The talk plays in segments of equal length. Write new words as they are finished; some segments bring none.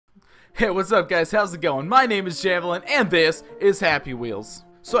Hey, what's up guys? How's it going? My name is Javelin and this is Happy Wheels.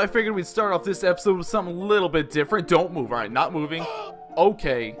 So I figured we'd start off this episode with something a little bit different. Don't move. Alright, not moving.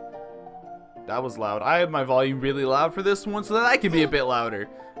 Okay. That was loud. I have my volume really loud for this one so that I can be a bit louder.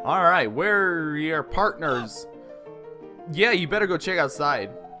 Alright, where are your partners? Yeah, you better go check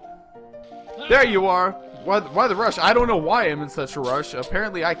outside. There you are. Why the rush? I don't know why I'm in such a rush.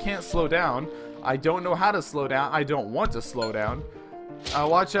 Apparently I can't slow down. I don't know how to slow down. I don't want to slow down.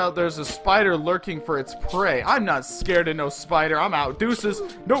 Watch out, there's a spider lurking for its prey. I'm not scared of no spider. I'm out. Deuces.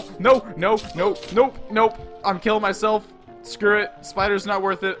 Nope, no, no, nope, nope, nope. I'm killing myself. Screw it. Spider's not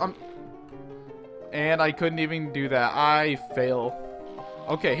worth it. And I couldn't even do that. I fail.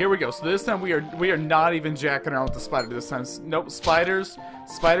 Okay, here we go. So this time we are not even jacking around with the spider this time. Nope, spiders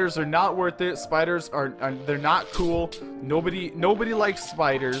are not worth it. Spiders are they're not cool. Nobody likes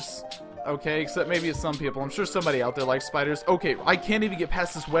spiders. Okay, except maybe some people. I'm sure somebody out there likes spiders. Okay, I can't even get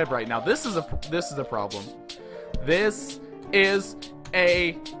past this web right now. This is a problem. This is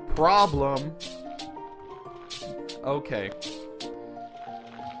a problem. Okay.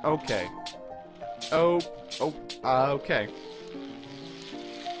 Okay. Okay.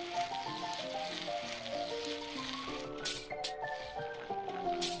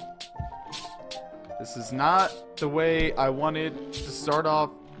 This is not the way I wanted to start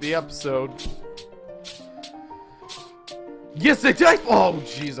off the episode. Yes, I did! Oh,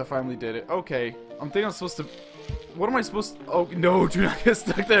 jeez, I finally did it. Okay, I'm thinking I'm supposed to... What am I supposed to... Oh, no, do not get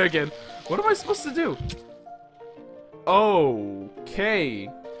stuck there again. What am I supposed to do? Okay.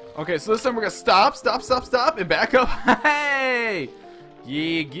 Okay, so this time we're gonna stop, and back up. Hey!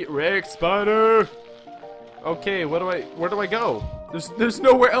 Yeah, get wrecked, spider! Okay, where do I go? There's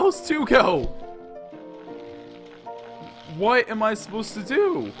nowhere else to go! What am I supposed to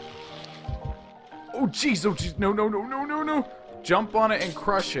do? Oh jeez, no, no, no, no, no, no. Jump on it and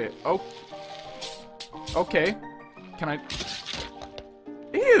crush it. Oh. Okay. Can I?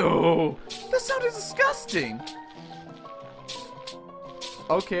 Ew! That sounded disgusting.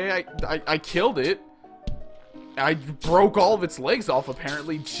 Okay, I killed it. I broke all of its legs off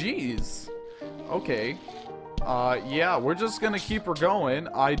apparently. Jeez. Okay. Yeah, we're just gonna keep her going.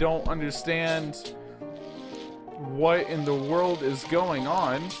 I don't understand what in the world is going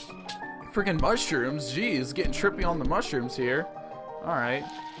on. Freaking mushrooms. Jeez, getting trippy on the mushrooms here. Alright.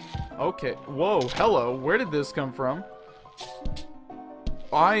 Okay. Whoa, hello. Where did this come from?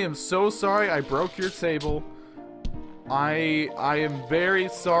 I am so sorry I broke your table. I am very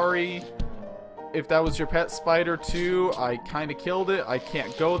sorry if that was your pet spider too. I kind of killed it. I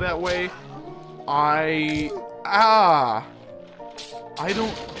can't go that way. I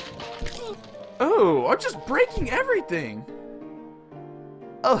don't... Oh, I'm just breaking everything.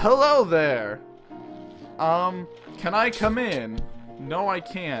 Oh, hello there. Can I come in? No, I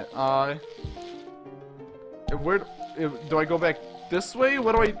can't. Where do I go back this way?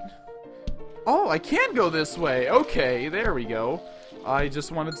 What do I... Oh, I can go this way. Okay, there we go. I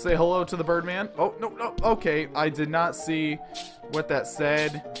just wanted to say hello to the Birdman. Oh, no, no. Okay, I did not see what that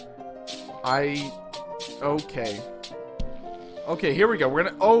said. Okay. Okay, here we go. We're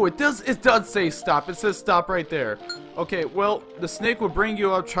gonna... Oh, it does say stop. It says stop right there. Okay, well, the snake will bring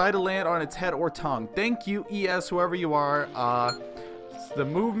you up. Try to land on its head or tongue. Thank you, ES, whoever you are. The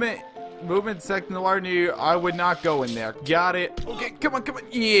movement detecting the water near you. I would not go in there. Got it. Okay, come on, come on.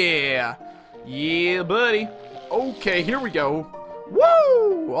 Yeah. Yeah, buddy. Okay, here we go.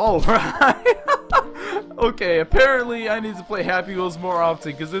 Woo! Alright. Okay, apparently I need to play Happy Wheels more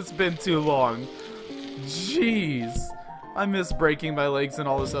often because it's been too long. Jeez. I miss breaking my legs and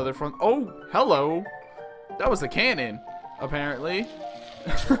all this other fun. Oh, hello. That was a cannon, apparently.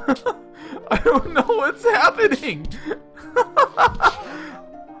 I don't know what's happening.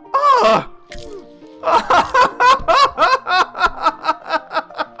 Ah!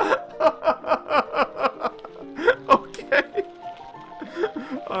 Okay.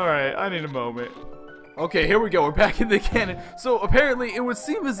 Alright, I need a moment. Okay, here we go. We're back in the cannon. So apparently, it would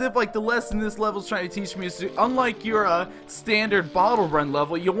seem as if like the lesson this level is trying to teach me is to, unlike your standard bottle run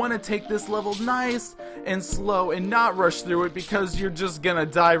level, you want to take this level nice and slow and not rush through it because you're just gonna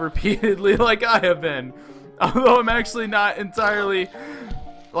die repeatedly like I have been. Although I'm actually not entirely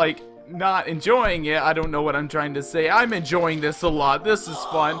like not enjoying it. I don't know what I'm trying to say. I'm enjoying this a lot. This is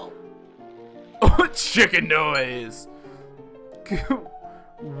fun. Oh, chicken noise.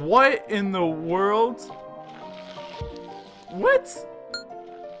 What in the world? What?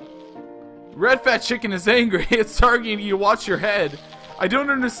 Red fat chicken is angry. It's targeting you. Watch your head. I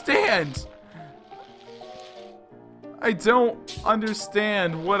don't understand. I don't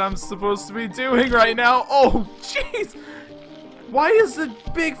understand what I'm supposed to be doing right now. Oh, jeez. Why is the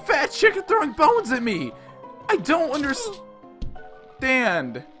big fat chicken throwing bones at me? I don't understand.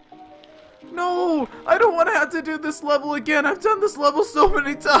 No, I don't want to have to do this level again. I've done this level so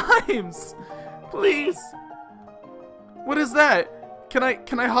many times. Please. What is that? Can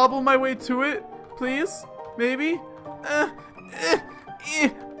I hobble my way to it? Please? Maybe?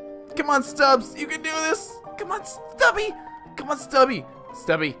 Come on, Stubbs. You can do this. Come on, Stubby. Come on, Stubby.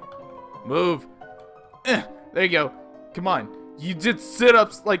 Stubby. Move. There you go. Come on. You did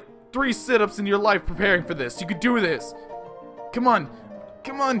sit-ups, like 3 sit-ups in your life preparing for this. You can do this. Come on.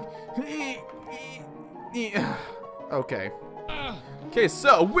 Come on. Okay. Okay,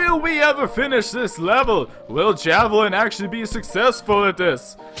 so will we ever finish this level? Will Javelin actually be successful at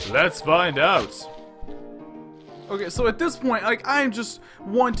this? Let's find out. Okay, so at this point, like, I'm just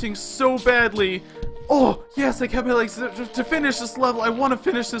wanting so badly. Oh, yes, I kept my legs to finish this level. I want to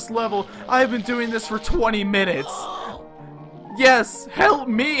finish this level. I've been doing this for 20 minutes. Yes, help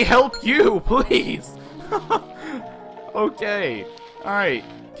me, help you, please. Okay, all right.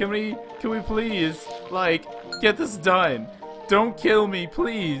 Can we please, like, get this done? Don't kill me,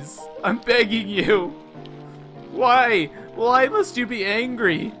 please. I'm begging you. Why? Why must you be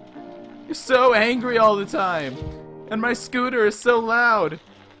angry? You're so angry all the time. And my scooter is so loud.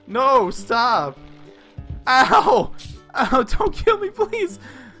 No, stop. Ow! Ow, don't kill me, please.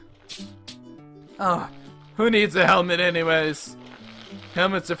 Oh, who needs a helmet anyways?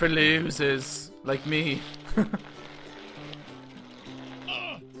 Helmets are for losers, like me.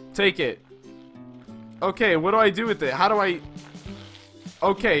 Take it. Okay, what do I do with it? How do I...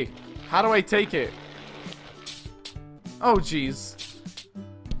 Okay, how do I take it? Oh, jeez.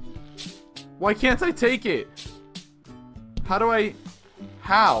 Why can't I take it? How do I...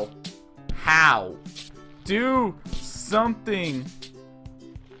 How? How? Do something.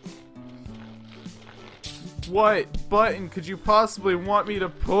 What button could you possibly want me to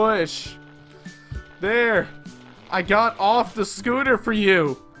push? There. I got off the scooter for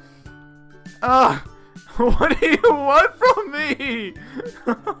you. What do you want from me?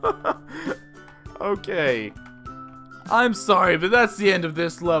 Okay. I'm sorry, but that's the end of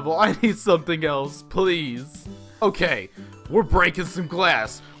this level. I need something else, please. Okay, we're breaking some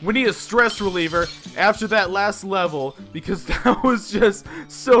glass. We need a stress reliever after that last level because that was just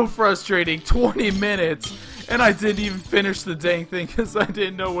so frustrating. 20 minutes, and I didn't even finish the dang thing because I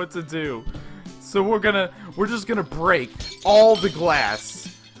didn't know what to do. So we're just gonna break all the glass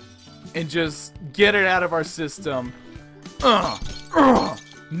and just get it out of our system.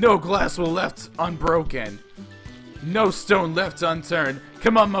 No glass will left unbroken. No stone left unturned.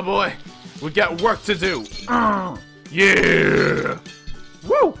 Come on, my boy. We got work to do. Yeah.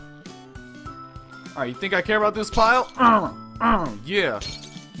 Woo. Alright, you think I care about this pile? Yeah.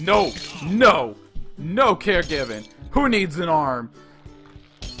 No. No. No caregiving. Who needs an arm?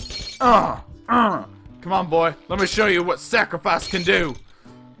 Come on, boy. Let me show you what sacrifice can do.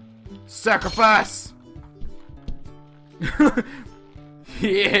 Sacrifice.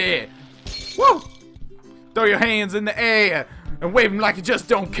 Yeah. Woo. Throw your hands in the air and wave them like you just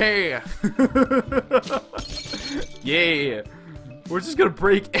don't care. Yeah. We're just gonna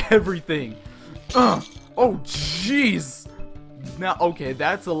break everything. Oh, jeez. Now, okay,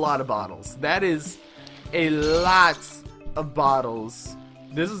 that's a lot of bottles. That is a lot of bottles.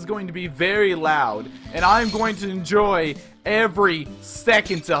 This is going to be very loud, and I'm going to enjoy every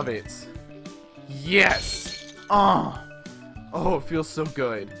second of it. Yes. Oh, it feels so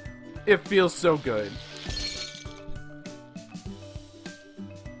good. It feels so good.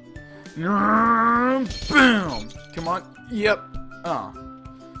 Boom! Come on. Yep.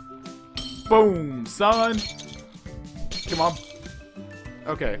 Boom, son. Come on.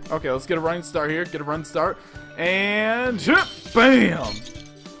 Okay, let's get a running start here. Get a run start. And bam!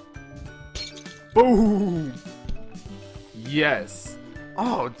 Boom! Yes.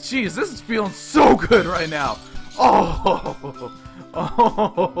 Oh, jeez, this is feeling so good right now. Oh,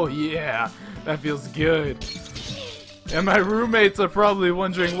 yeah. That feels good. And my roommates are probably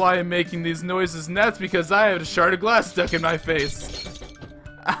wondering why I'm making these noises, and that's because I have a shard of glass stuck in my face.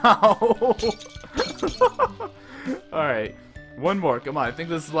 Ow! Alright, one more. Come on, I think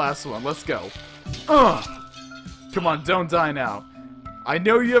this is the last one. Let's go. Come on, don't die now. I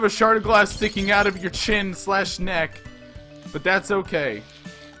know you have a shard of glass sticking out of your chin/neck, but that's okay.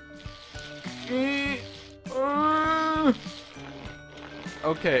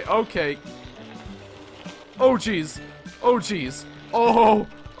 Okay. Oh, jeez. Oh, jeez. Oh,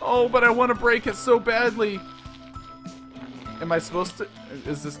 but I want to break it so badly. Am I supposed to?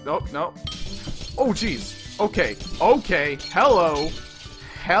 Is this? Nope, no. Oh, jeez. Okay. Hello.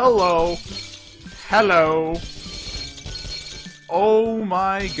 Oh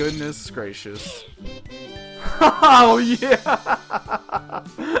my goodness gracious. Oh yeah!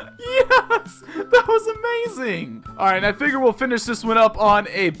 Yes! That was amazing! Alright, I figure we'll finish this one up on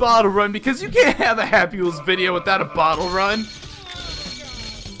a bottle run because you can't have a Happy Wheels video without a bottle run.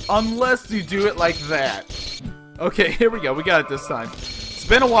 Unless you do it like that. Okay, here we go. We got it this time. It's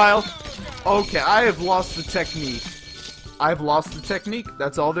been a while. Okay, I have lost the technique. I've lost the technique.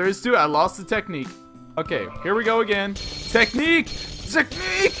 That's all there is to it. I lost the technique. Okay, here we go again. Technique!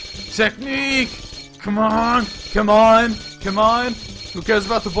 Technique! Technique! Come on! Come on! Come on! Who cares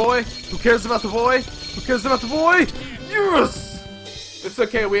about the boy? Who cares about the boy? Who cares about the boy? Yes! It's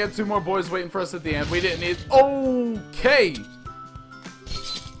okay, we had 2 more boys waiting for us at the end. We didn't need... Okay!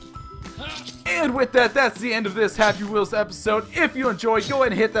 And with that, that's the end of this Happy Wheels episode. If you enjoyed, go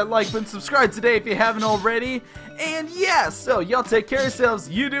ahead and hit that like button. Subscribe today if you haven't already. And yeah, so y'all take care of yourselves.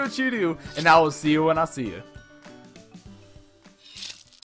 You do what you do. And I will see you when I see you.